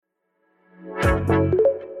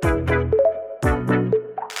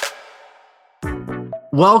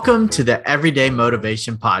Welcome to the Everyday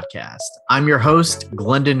Motivation Podcast. I'm your host,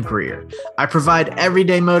 Glendon Greer. I provide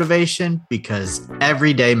everyday motivation because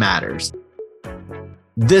every day matters.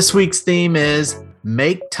 This week's theme is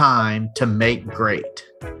Make Time to Make Great.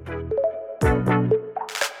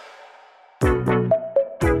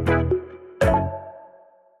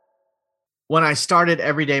 When I started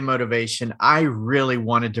Everyday Motivation, I really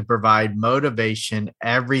wanted to provide motivation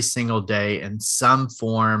every single day in some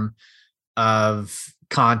form of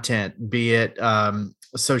content, be it a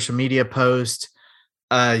social media post,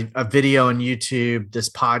 a video on YouTube, this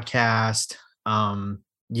podcast,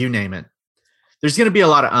 you name it. There's going to be a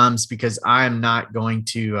lot of ums because I am not going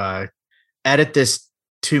to edit this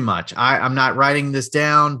too much. I'm not writing this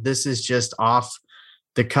down. This is just off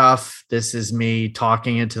the cuff. This is me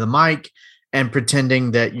talking into the mic and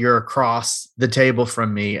pretending that you're across the table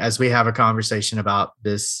from me as we have a conversation about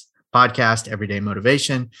this podcast, Everyday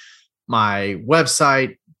Motivation. My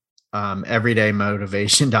website,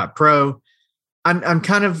 everydaymotivation.pro. I'm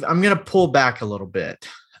going to pull back a little bit.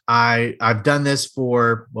 I've done this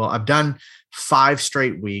I've done 5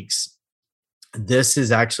 straight weeks. This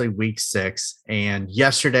is actually week 6. And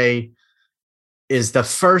yesterday is the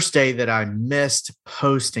first day that I missed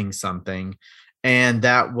posting something. And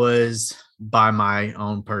that was by my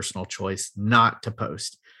own personal choice not to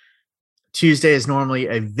post. Tuesday is normally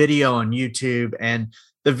a video on YouTube, and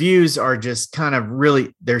the views are just kind of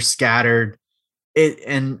they're scattered.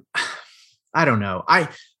 And I don't know. I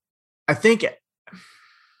think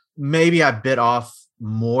maybe I bit off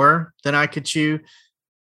more than I could chew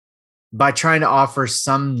by trying to offer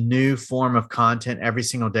some new form of content every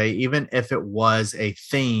single day, even if it was a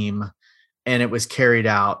theme and it was carried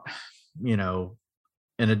out, in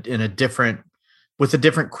a different, with a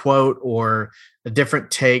different quote or a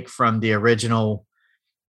different take from the original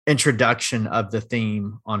introduction of the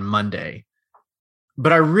theme on Monday.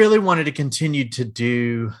 But I really wanted to continue to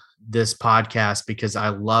do this podcast because I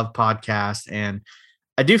love podcasts, and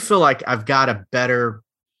I do feel like I've got a better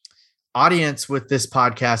audience with this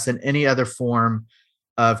podcast than any other form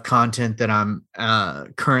of content that I'm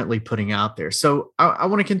currently putting out there. So I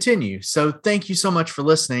want to continue. So thank you so much for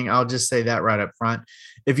listening. I'll just say that right up front.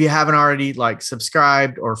 If you haven't already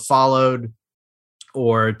subscribed or followed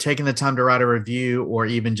or taken the time to write a review or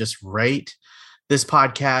even just rate this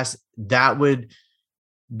podcast, that would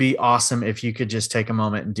be awesome if you could just take a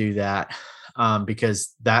moment and do that,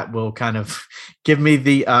 because that will kind of give me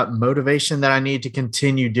the motivation that I need to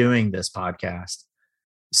continue doing this podcast.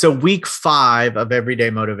 So week 5 of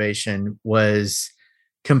Everyday Motivation was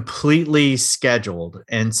completely scheduled.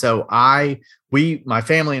 And so my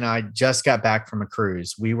family and I just got back from a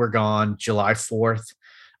cruise. We were gone July 4th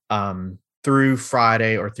through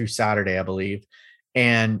Friday or through Saturday, I believe.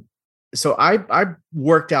 And so I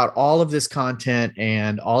worked out all of this content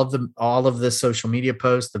and all of the social media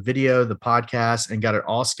posts, the video, the podcast, and got it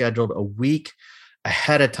all scheduled a week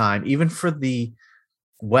ahead of time, even for the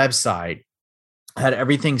website. I had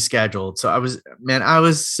everything scheduled. So I was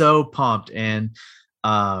so pumped, and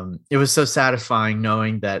it was so satisfying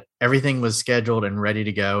knowing that everything was scheduled and ready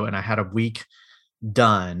to go. And I had a week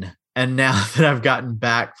done. And now that I've gotten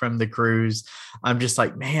back from the cruise, I'm just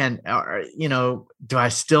like, man, do I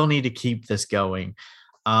still need to keep this going?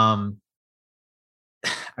 I've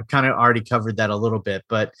kind of already covered that a little bit,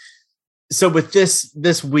 but so with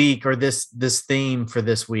this week, or this theme for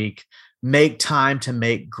this week, make time to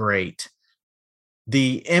make great.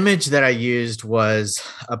 The image that I used was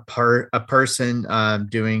a person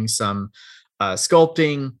doing some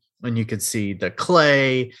sculpting, and you could see the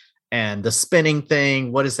clay and the spinning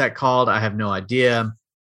thing. What is that called? I have no idea.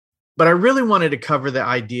 But I really wanted to cover the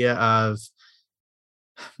idea of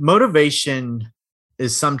motivation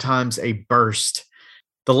is sometimes a burst.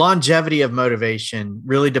 The longevity of motivation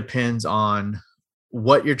really depends on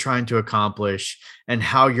what you're trying to accomplish and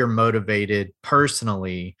how you're motivated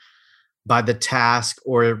personally by the task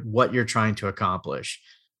or what you're trying to accomplish.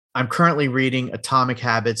 I'm currently reading Atomic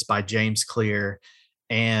Habits by James Clear,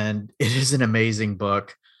 and it is an amazing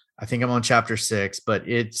book. I think I'm on chapter 6, but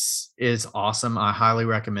it's awesome. I highly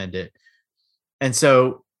recommend it. And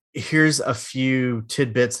so here's a few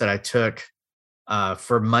tidbits that I took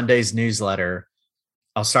for Monday's newsletter.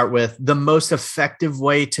 I'll start with: the most effective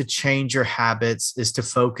way to change your habits is to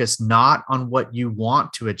focus not on what you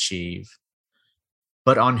want to achieve,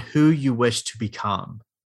 but on who you wish to become.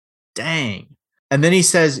 Dang. And then he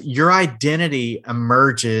says, your identity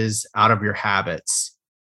emerges out of your habits.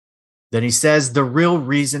 Then he says, the real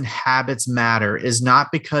reason habits matter is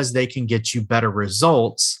not because they can get you better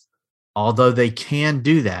results, although they can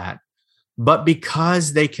do that, but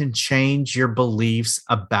because they can change your beliefs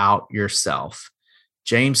about yourself.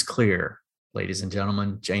 James Clear, ladies and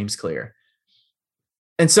gentlemen, James Clear.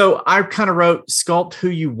 And so I kind of wrote, sculpt who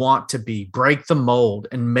you want to be, break the mold,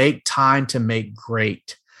 and make time to make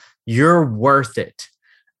great. You're worth it.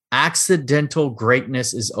 Accidental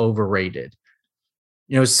greatness is overrated.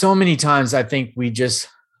 So many times I think we just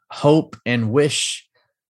hope and wish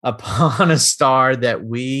upon a star that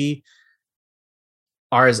we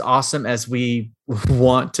are as awesome as we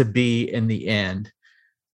want to be in the end.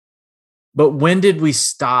 But when did we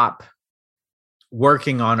stop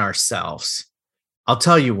working on ourselves? I'll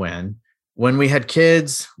tell you when we had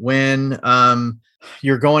kids, when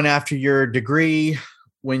you're going after your degree,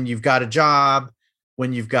 when you've got a job,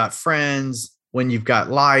 when you've got friends, when you've got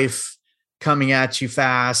life coming at you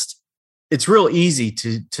fast, it's real easy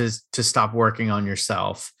to stop working on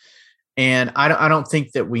yourself. And I don't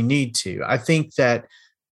think that we need to. I think that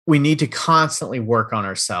we need to constantly work on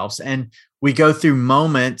ourselves. And we go through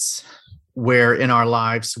moments where in our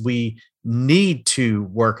lives we need to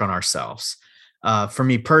work on ourselves. For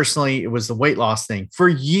me personally, it was the weight loss thing. For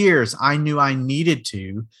years, I knew I needed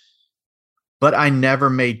to, but I never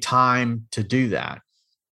made time to do that.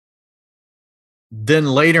 Then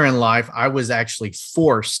later in life, I was actually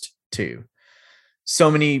forced to.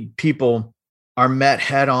 So many people are met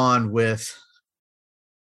head on with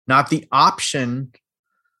not the option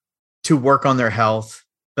to work on their health,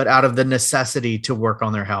 but out of the necessity to work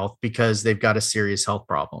on their health because they've got a serious health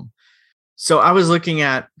problem. So I was looking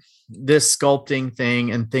at this sculpting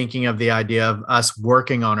thing and thinking of the idea of us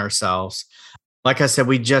working on ourselves. Like I said,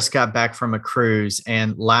 we just got back from a cruise,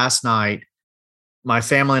 and last night, my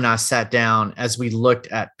family and I sat down as we looked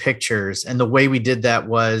at pictures. And the way we did that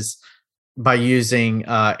was by using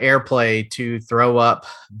AirPlay to throw up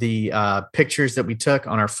the pictures that we took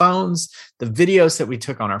on our phones, the videos that we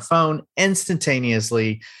took on our phone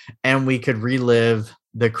instantaneously, and we could relive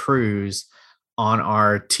the cruise on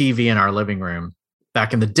our TV in our living room.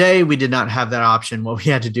 Back in the day, we did not have that option. What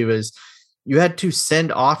we had to do is you had to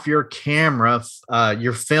send off your camera,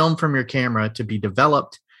 your film from your camera to be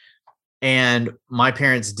developed. And my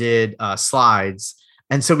parents did slides.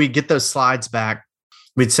 And so we'd get those slides back.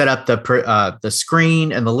 We'd set up the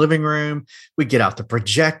screen in the living room. We'd get out the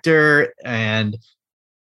projector, and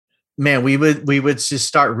man, we would just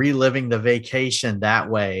start reliving the vacation that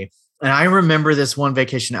way. And I remember this one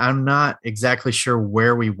vacation. I'm not exactly sure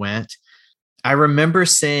where we went. I remember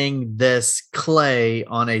seeing this clay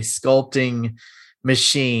on a sculpting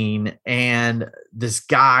machine and this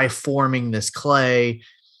guy forming this clay.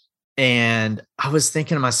 And I was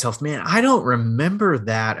thinking to myself, man, I don't remember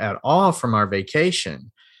that at all from our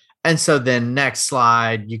vacation. And so then next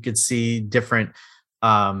slide, you could see different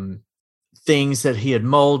things that he had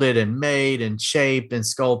molded and made and shaped and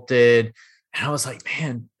sculpted. And I was like,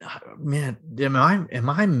 man, am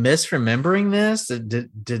I misremembering this?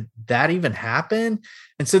 Did that even happen?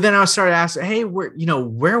 And so then I started asking, hey,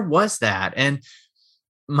 where was that? And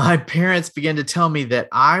my parents began to tell me that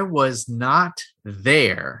I was not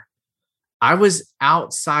there. I was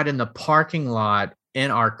outside in the parking lot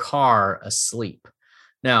in our car asleep.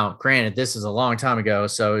 Now, granted, this is a long time ago,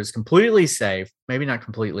 so it was completely safe. Maybe not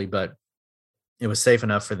completely, but it was safe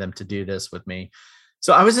enough for them to do this with me.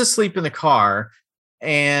 So I was asleep in the car,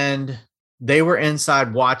 and they were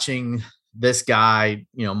inside watching this guy,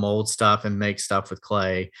 mold stuff and make stuff with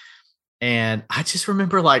clay. And I just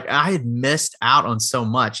remember I had missed out on so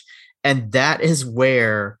much. And that is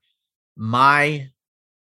where my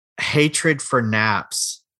hatred for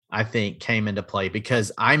naps, I think, came into play,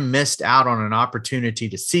 because I missed out on an opportunity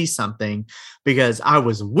to see something because I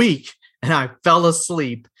was weak and I fell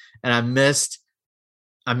asleep, and I missed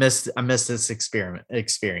this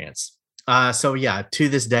experience. So yeah, to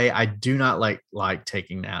this day, I do not like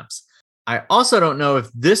taking naps. I also don't know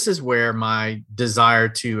if this is where my desire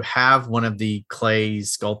to have one of the clay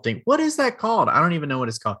sculpting, what is that called? I don't even know what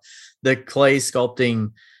it's called. The clay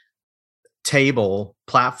sculpting table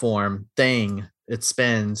platform thing, it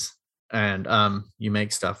spins, and you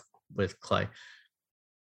make stuff with clay.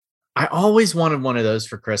 I always wanted one of those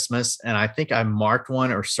for Christmas, and I think I marked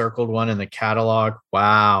one or circled one in the catalog.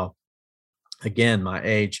 Wow. Again, my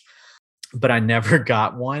age, but I never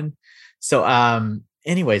got one. So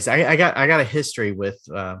anyways, I got a history with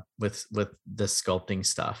the sculpting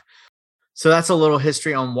stuff. So that's a little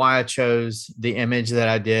history on why I chose the image that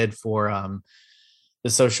I did for the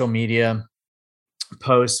social media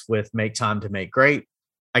posts with Make Time to Make Great.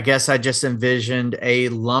 I guess I just envisioned a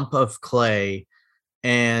lump of clay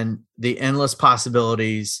and the endless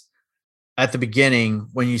possibilities at the beginning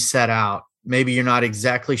when you set out. Maybe you're not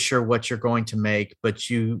exactly sure what you're going to make, but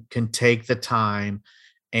you can take the time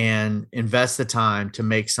and invest the time to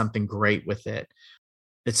make something great with it.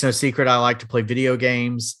 It's no secret I like to play video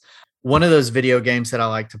games. One of those video games that I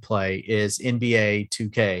like to play is NBA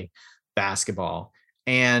 2K basketball.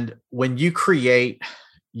 And when you create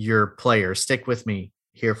your player, stick with me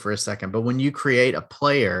here for a second, but when you create a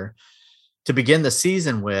player to begin the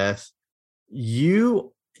season with,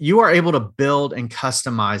 you are able to build and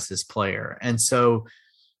customize this player. And so,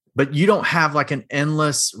 but you don't have like an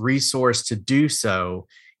endless resource to do so.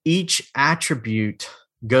 Each attribute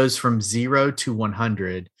goes from 0 to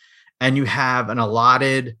 100, and you have an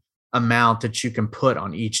allotted amount that you can put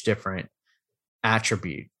on each different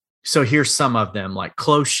attribute. So here's some of them, like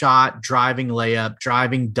close shot, driving layup,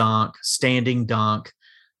 driving dunk, standing dunk,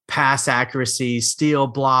 pass accuracy, steal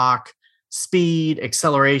block, speed,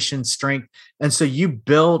 acceleration, strength. And so you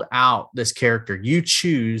build out this character. You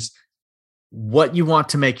choose what you want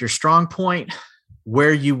to make your strong point,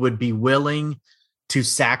 where you would be willing to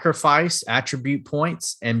sacrifice attribute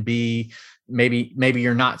points and be maybe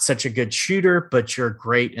you're not such a good shooter, but you're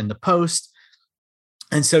great in the post.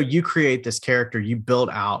 And so you create this character, you build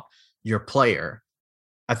out your player.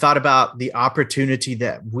 I thought about the opportunity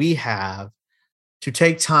that we have to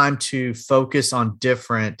take time to focus on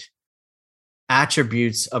different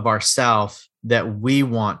attributes of ourselves that we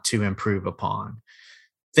want to improve upon.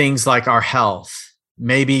 Things like our health,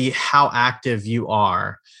 maybe how active you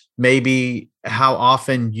are, maybe how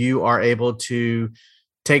often you are able to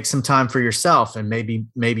take some time for yourself, and maybe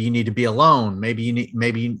you need to be alone, maybe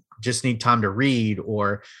you just need time to read,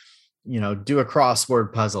 or do a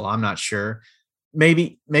crossword puzzle. I'm not sure.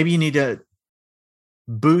 Maybe you need to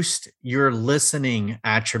boost your listening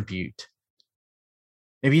attribute.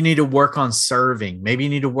 Maybe you need to work on serving. Maybe you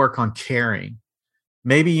need to work on caring.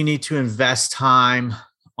 Maybe you need to invest time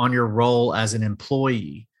on your role as an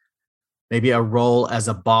employee, maybe a role as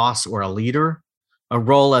a boss or a leader, a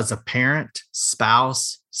role as a parent,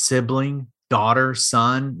 spouse, sibling, daughter,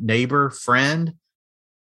 son, neighbor, friend,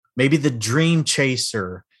 maybe the dream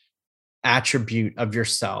chaser attribute of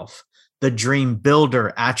yourself, the dream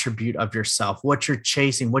builder attribute of yourself, what you're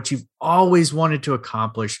chasing, what you've always wanted to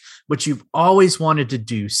accomplish, what you've always wanted to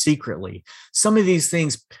do secretly. Some of these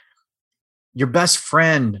things your best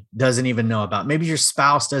friend doesn't even know about. Maybe your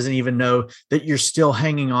spouse doesn't even know that you're still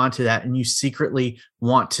hanging on to that and you secretly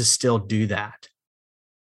want to still do that.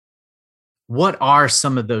 What are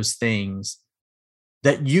some of those things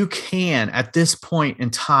that you can, at this point in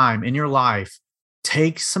time in your life,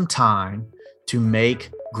 take some time to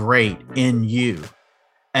make great in you,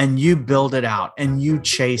 and you build it out and you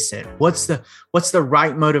chase it? What's the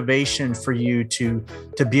right motivation for you to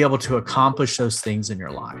be able to accomplish those things in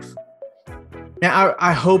your life? Now,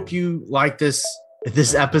 I hope you like this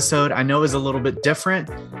episode. I know it was a little bit different.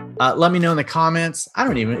 Let me know in the comments. I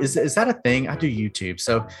don't even, is that a thing? I do YouTube.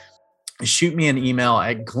 So shoot me an email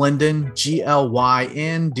at Glendon,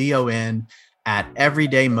 GLYNDON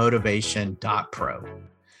 @everydaymotivation.pro.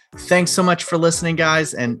 Thanks so much for listening,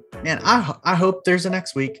 guys. And man, I hope there's a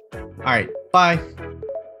next week. All right. Bye.